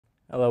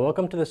Hello,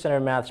 welcome to the Center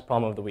of Math's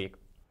Problem of the Week.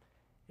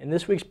 In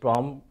this week's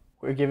problem,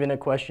 we're given a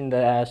question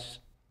that asks,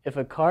 if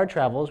a car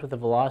travels with a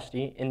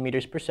velocity in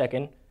meters per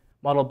second,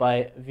 modeled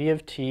by v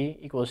of t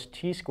equals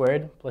t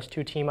squared plus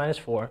 2t minus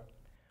 4,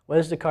 what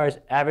is the car's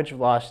average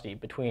velocity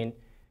between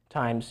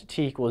times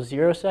t equals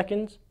 0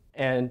 seconds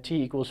and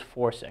t equals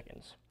 4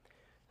 seconds?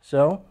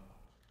 So,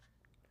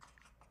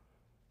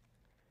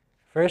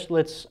 first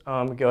let's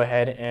go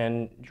ahead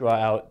and draw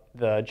out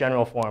the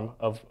general form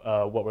of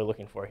what we're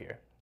looking for here.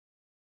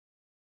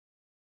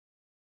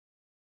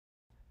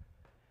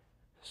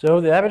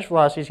 So the average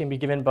velocity is going to be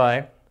given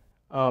by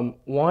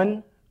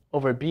 1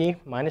 over b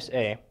minus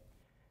a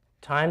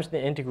times the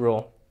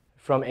integral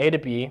from a to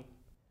b,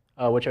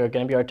 which are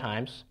going to be our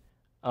times,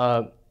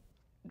 and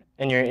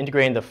you're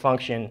integrating the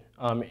function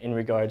in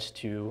regards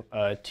to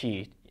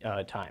t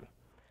time.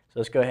 So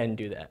let's go ahead and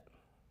do that.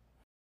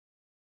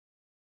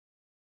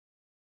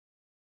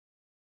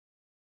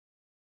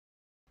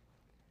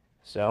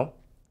 So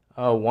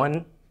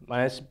 1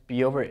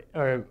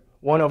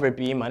 over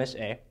b minus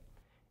a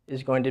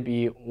is going to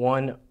be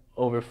 1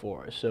 over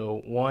 4.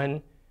 So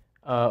 1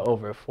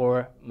 over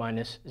 4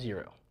 minus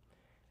 0.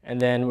 And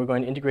then we're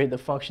going to integrate the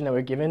function that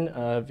we're given,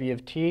 v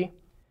of t.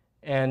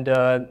 And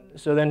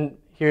so then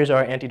here's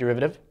our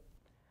antiderivative.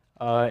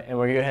 And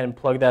we're going to go ahead and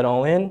plug that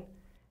all in.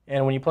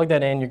 And when you plug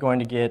that in, you're going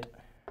to get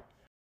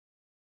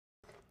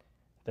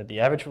that the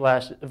average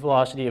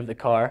velocity of the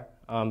car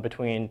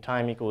between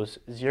time equals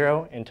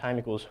 0 and time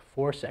equals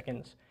 4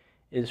 seconds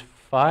is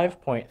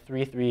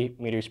 5.33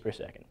 meters per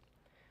second.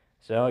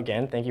 So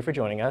again, thank you for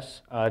joining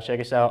us. Check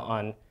us out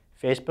on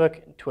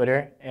Facebook,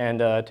 Twitter, and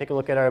take a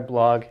look at our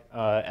blog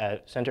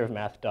at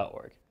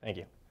centerofmath.org. Thank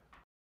you.